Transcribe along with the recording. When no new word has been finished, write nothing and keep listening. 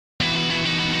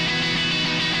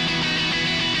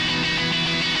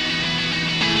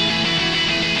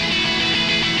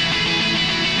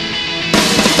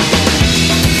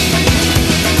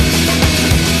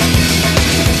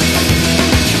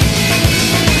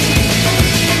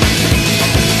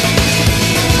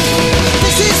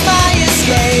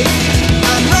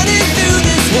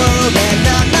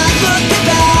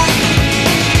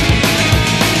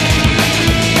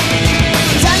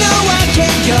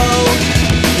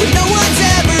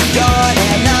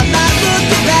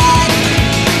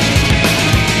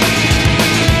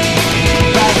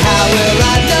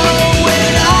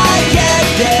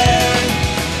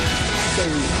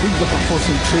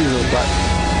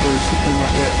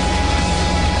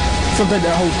something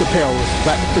that holds the power,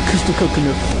 like the crystal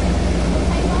coconut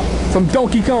from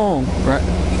Donkey Kong, right?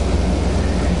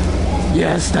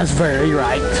 Yes, that's very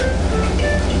right.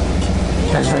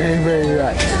 That's very, very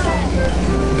right.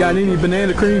 Got any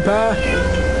banana cream pie?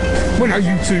 When are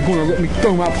you two gonna let me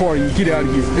throw my party and get out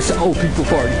of here? It's an old people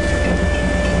party.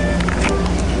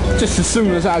 Just as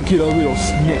soon as I get a little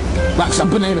snack, like some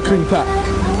banana cream pie.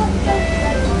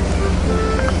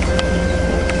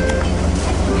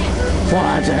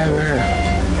 Whatever.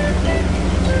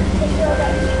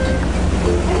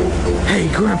 Hey,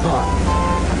 Grandpa.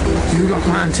 You don't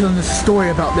mind telling us a story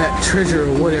about that treasure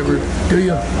or whatever, do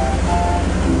you?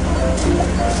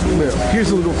 Well,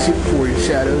 here's a little tip for you,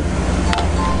 Shadow.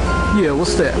 Yeah,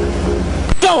 what's that?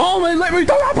 Go home and let me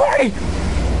throw my party!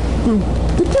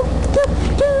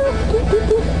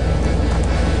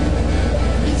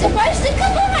 You're supposed to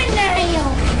come on now!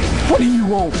 What do you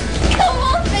want? Come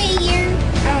on here!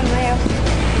 I don't know.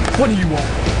 What do you want?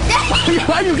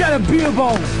 Why you got a beer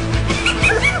bong?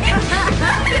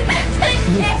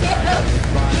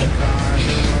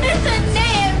 It's a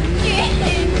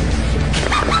napkin!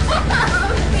 Come on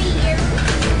here!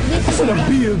 That's what a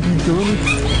beer be doing.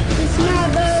 It's my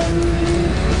boat.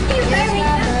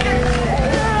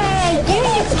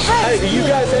 Hey, do you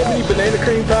guys have any banana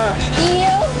cream pie?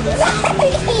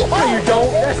 No, you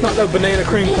don't. That's not no banana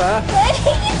cream pie.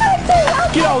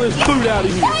 Get all this food out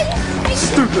of here.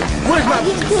 Stupid. Where's my...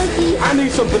 I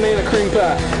need some banana cream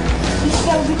pie. You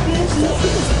stole the cookies.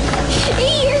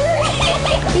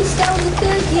 You stole the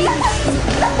cookies.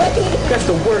 That's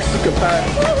the worst you could pie.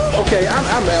 Okay, I'm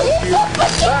out here.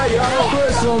 Bye, y'all.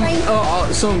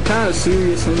 Put some kind of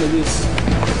serious into this.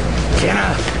 Can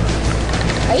I?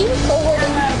 Are you bored?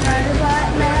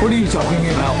 What are you talking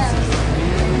about?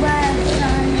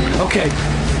 Okay.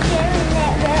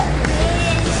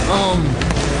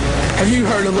 Have you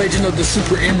heard of Legend of the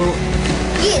Super Emerald?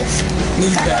 Yes. No,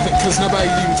 you haven't, because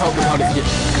nobody's even talked about it yet.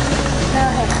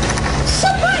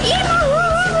 Super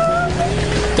Emerald!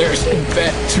 There's, in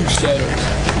fact, 2 shadows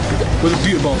with a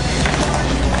beer bong.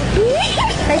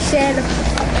 I said.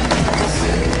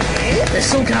 It's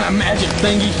some kind of magic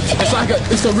thingy.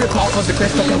 It's a rip-off of the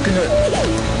crystal coconut.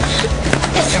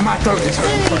 And my throat is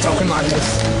hurting for talking like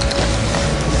this.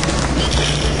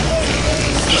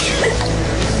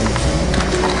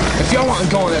 If y'all want to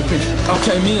go on that picture,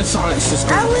 okay, me and Sonek just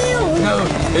go. I will. No,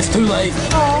 it's too late.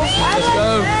 Oh, let's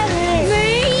go.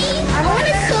 Me? I want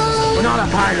to go. We're not a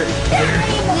pirate.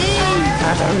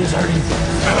 My throat is hurting.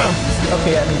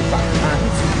 Okay, I need to find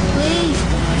Please.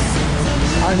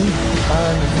 I need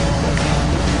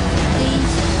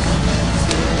Please.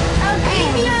 I'll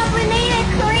give you a banana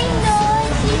cream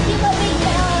though. See if you let me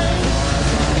go.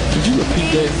 Could you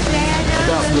repeat that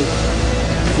about the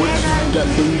what you got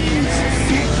food?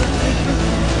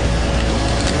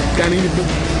 Got any?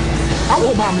 I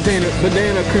want my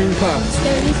banana cream pie. Does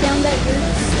it sound better?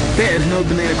 There is no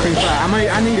banana cream pie.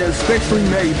 I need it especially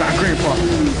made by Grandpa.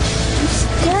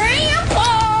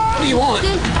 Grandpa! What do you want?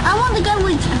 I want to go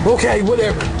with you. Okay,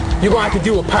 whatever. You're going to have to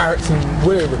deal with pirates and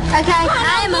whatever. Okay,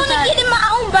 I want to get in my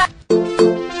own bag.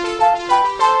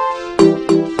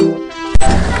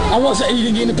 I want to eat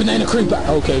again the banana cream pie.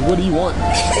 Okay, what do you want?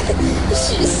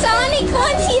 Sonek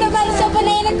wants you to make some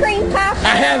banana cream pie.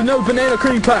 I have no banana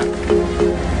cream pie.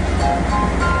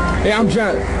 Hey, I'm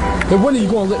giant. Then when are you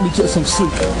going to let me get some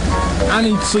sleep? I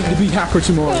need sleep to be hyper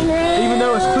tomorrow. Even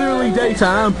though it's clearly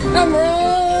daytime. It's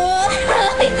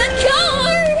a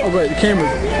car! Oh wait, the camera's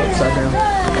upside down.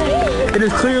 It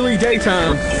is clearly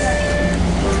daytime.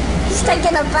 He's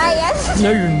taking a bath.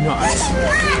 No, you're not.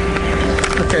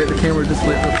 Okay, the camera just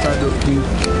lit upside down.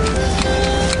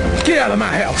 Get out of my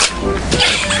house!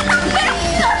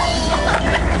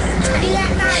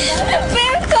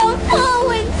 Bear come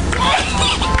forward.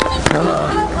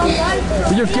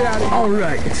 You get out of. All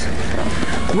right.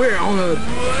 We're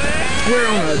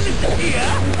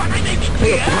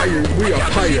pirate. We are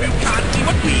pirates,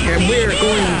 and we're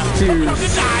going to.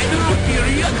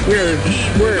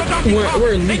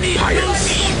 We're elite pirates.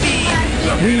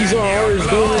 We are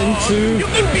going to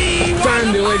find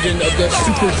the legend of the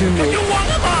Super Emerald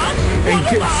and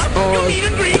get all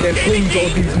that brings all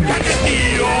these nuts.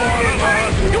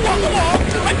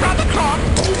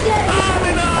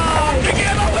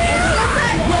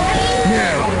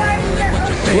 Now,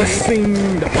 let's sing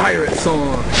the pirate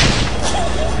song.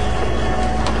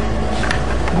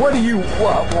 What do you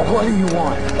want,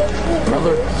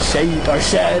 brother? Shade or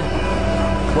Shad?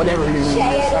 Whatever your name is.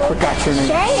 I forgot your name.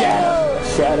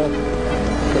 Shadow.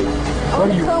 Okay. What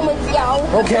do you?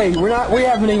 Okay, we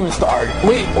haven't even started.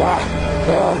 We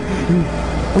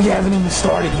haven't even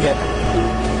started yet.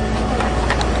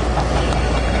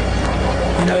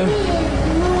 you know?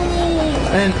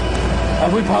 And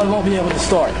we probably won't be able to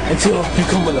start until you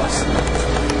come with us.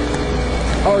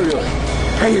 Oh, really?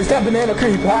 Hey, is that banana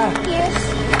cream pie? Yes.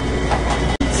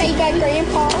 Made by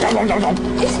Grandpa.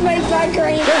 It's made by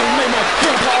Grandpa. That is made by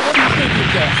Grandpa. What do you think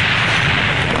of that?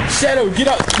 Shadow, get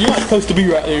up. You're not supposed to be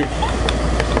right there.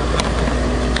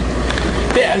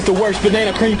 That is the worst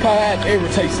banana cream pie I've ever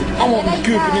tasted. I want a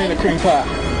good banana cream pie.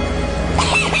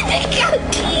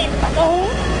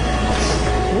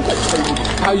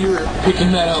 How you were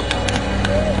picking that up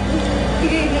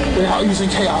without using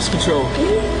chaos control.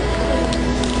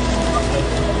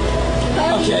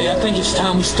 Okay, I think it's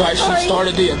time we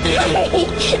started the adventure.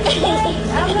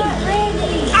 I'm not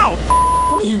ready. Ow!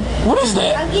 What is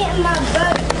that? I'm getting my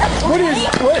butt. What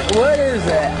is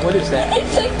that? What is that?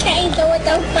 It's a candle with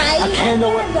a face. A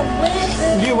candle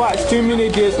with... You watch too many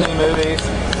Disney movies.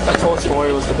 Toy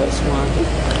Story was the best one.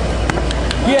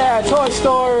 Yeah, Toy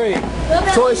Story.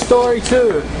 Toy Story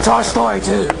 2. Toy Story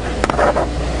 2.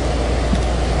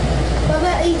 What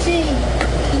about E.T.?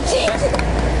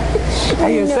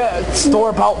 Hey, is that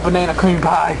store-bought banana cream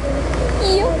pie?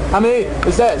 Yeah. I mean,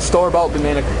 is that store-bought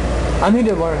banana cream? I need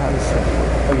to learn how to say it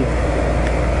again.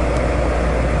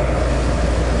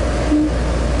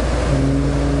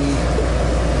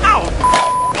 Ow!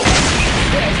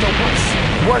 That's the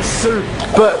worst soup.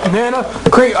 But banana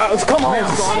cream, come on.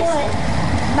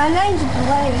 My name's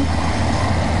Blake.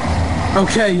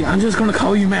 Okay, I'm just gonna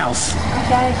call you Mouse.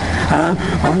 Okay.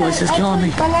 My voice is killing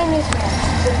me. My name is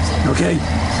Mouse. Okay.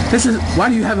 Why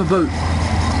do you have a boat?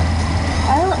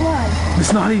 I don't know.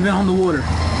 It's not even on the water.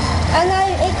 I know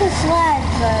it can slide,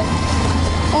 but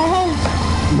it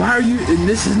has. Why are you, and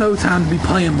this is no time to be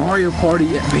playing Mario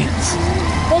Party Advance.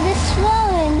 But it's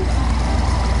flowing.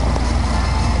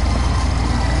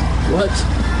 What?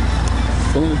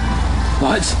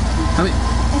 What? I mean,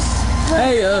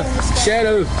 hey,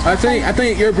 Shadow, I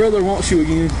think your brother wants you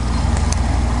again.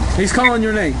 He's calling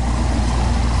your name.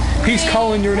 He's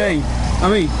calling your name. I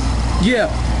mean, yeah.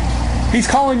 He's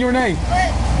calling your name.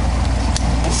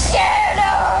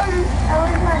 Shadow!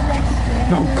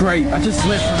 Oh, great. I just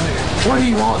left from there. What do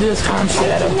you want this time,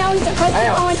 Shadow? No, he's supposed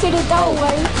to go into the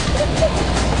doorway.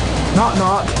 Knock,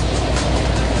 knock.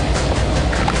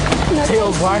 No,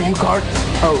 Tails, why are you guard?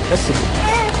 Oh, that's the...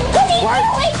 Why?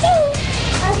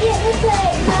 I'm getting the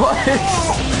plate. What?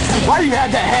 Why do you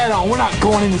have that hat on? We're not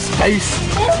going into space.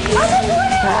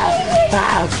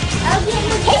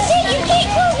 He said you can't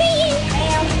go in.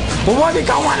 Well, what did he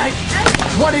call my name?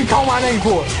 What did he call my name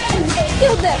for?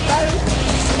 Kill that bird.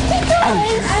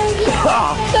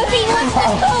 Because he wants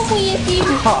to go with you.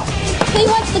 He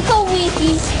wants to go with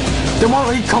you. Then why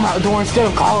don't he come out the door instead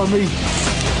of calling me?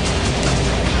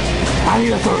 I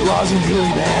need a throat lozenge really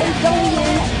bad. Go in.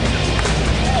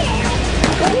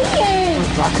 Go in.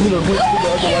 I could have went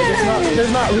the other way.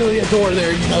 There's not really a door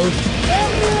there, you know.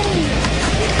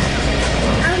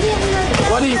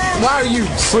 Why are you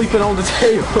sleeping on the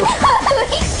table?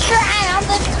 He's crying on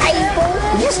the table.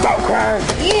 Will you stop crying?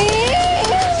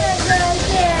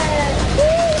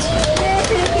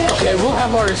 Okay, we'll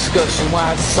have our discussion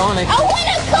while Sonic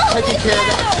taking care of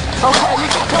that. Okay, you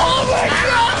can come.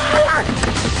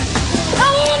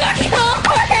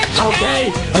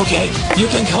 Okay, you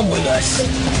can come with us.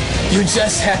 You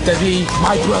just have to be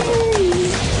my brother.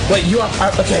 Wait, you are...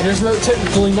 Okay, there's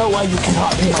technically no way you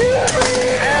cannot be my brother.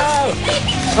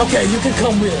 Okay, you can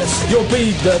come with us. You'll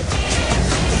be the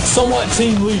somewhat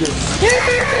team leader.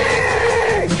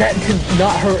 That could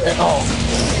not hurt at all.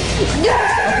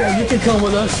 Okay, you can come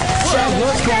with us. Chad,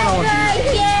 what's going on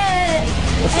here?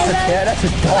 What's that cat? That's a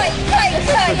dog.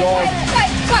 That's a dog.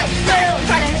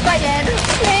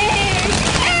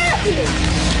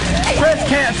 Press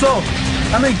cancel.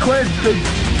 I mean, quit the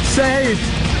save.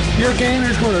 Your game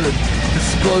is going to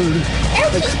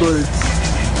explode.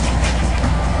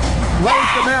 Why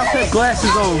does the mouse have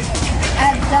glasses on?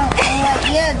 I don't.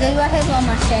 Yeah, dude, I have on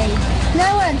my shade. No,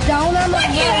 I don't. I'm a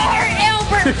You hurt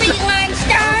Albert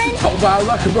Feinstein. Oh, wow,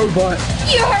 like a robot.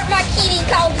 You hurt my kitty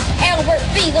called Albert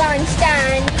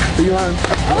Feinstein. Feline.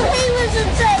 Oh, he was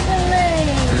attacking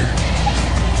me.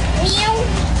 Meow.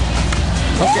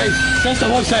 Okay, since I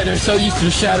was sat there so used to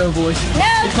the Shadow voice. No,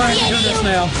 you're trying to do this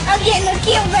now. I'm gonna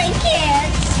kill that cat.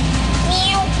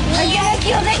 Meow. I'm gonna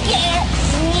kill that cat.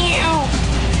 Meow.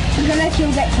 I'm gonna kill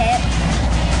that cat.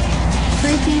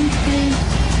 Freaking please.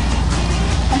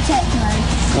 Attack mode.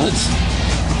 What?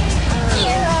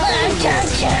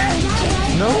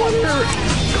 No one ever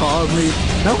called me.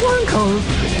 No one called.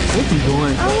 What are you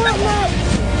doing? I want my...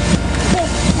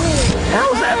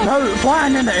 How's that boat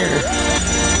flying in the air?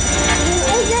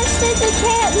 That stupid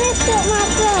cat messed up my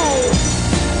boat.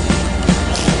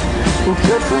 Well,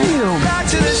 good for him.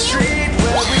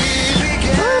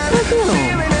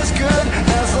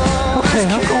 Okay,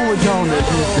 I'm going with y'all on that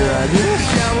Mr. Idea.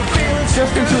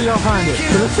 Just until y'all find it.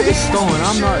 Because if it's stolen,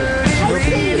 I'm not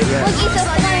looking into that.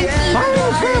 I know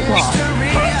it's Grandpa.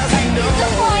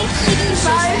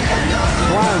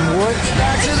 Ryan, what?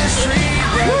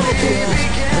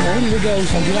 There you go,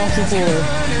 so get off the floor.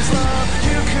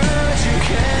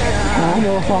 I don't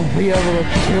know if I'll be able to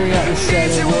carry out the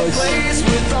shadow voice.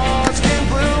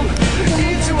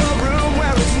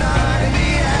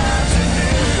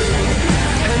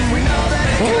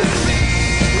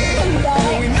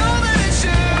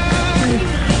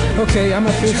 Okay, I'm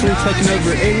officially taking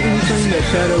over anything that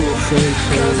Shadow will say,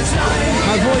 so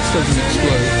my voice doesn't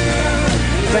explode.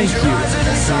 Thank you.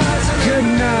 Good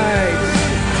night.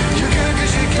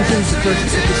 This is the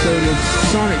first episode of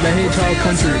Sonic the Hedgehog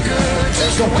Country.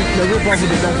 The rip-off of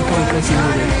the Donkey Kong Country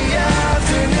movie.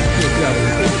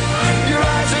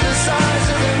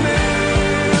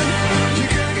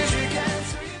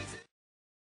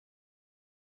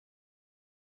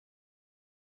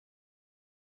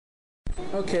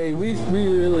 Okay, we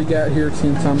really got here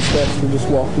 10 times faster just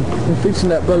walking. We're fixing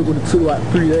that boat would have took like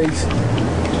 3 days.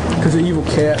 Because the evil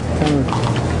cat kind of...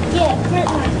 Yeah, print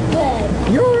my bed.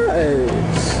 You're right.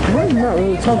 I'm not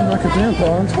really talking like a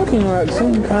grandpa. I'm talking like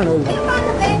some kind of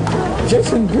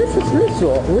Jason Griffith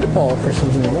ripoff or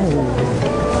something.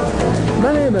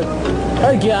 My name is...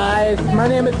 Hey guys, my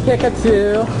name is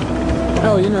Pikachu.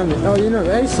 Oh, you know me. Oh, you know me.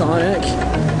 Hey, Sonic.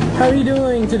 How are you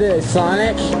doing today,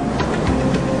 Sonic?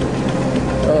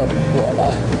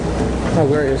 Oh,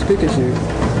 where is Pikachu?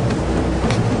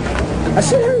 I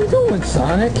said, how you doing,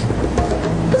 Sonic?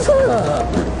 What's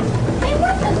up? Hey,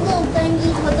 what's those little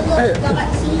thingies with the little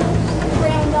dots,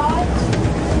 brown dots?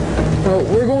 Well,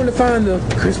 we're going to find the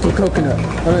crystal coconut. I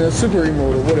mean, the super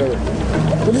emote or whatever.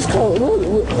 We'll just call it...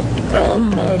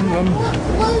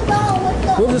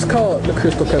 We'll just call it the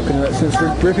crystal coconut since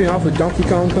we're ripping off of Donkey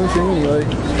Kong Country anyway.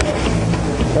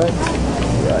 Right?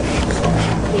 Right.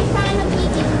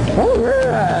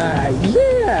 Alright,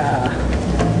 yeah!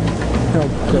 No, I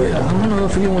don't know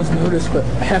if anyone's noticed, but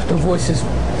half the voice is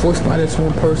voiced by this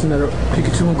one person that are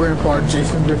Pikachu and Grandpa are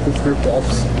Jason Griffith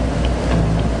ripoffs.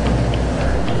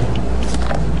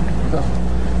 Oh,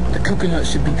 the coconut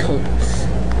should be close.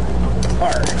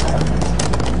 Alright.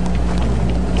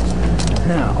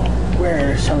 Now,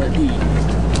 where shall it be?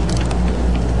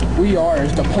 We are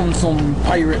the Ponzum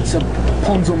Pirates of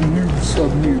Ponzum Noobs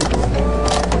of Noob.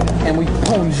 And we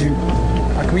pwned you,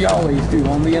 like we always do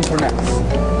on the internet.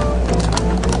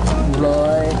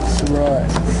 Right.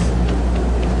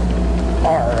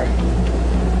 Alright.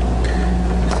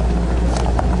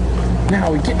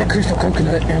 Now we get the crystal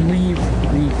coconut and leave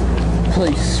the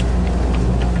place.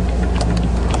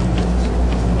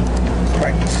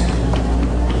 Right.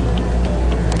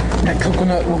 That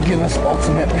coconut will give us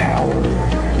ultimate power.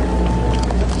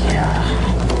 Yeah.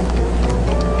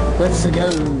 Let's go,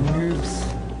 noobs.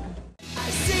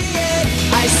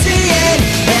 I see it,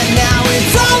 and now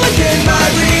it's all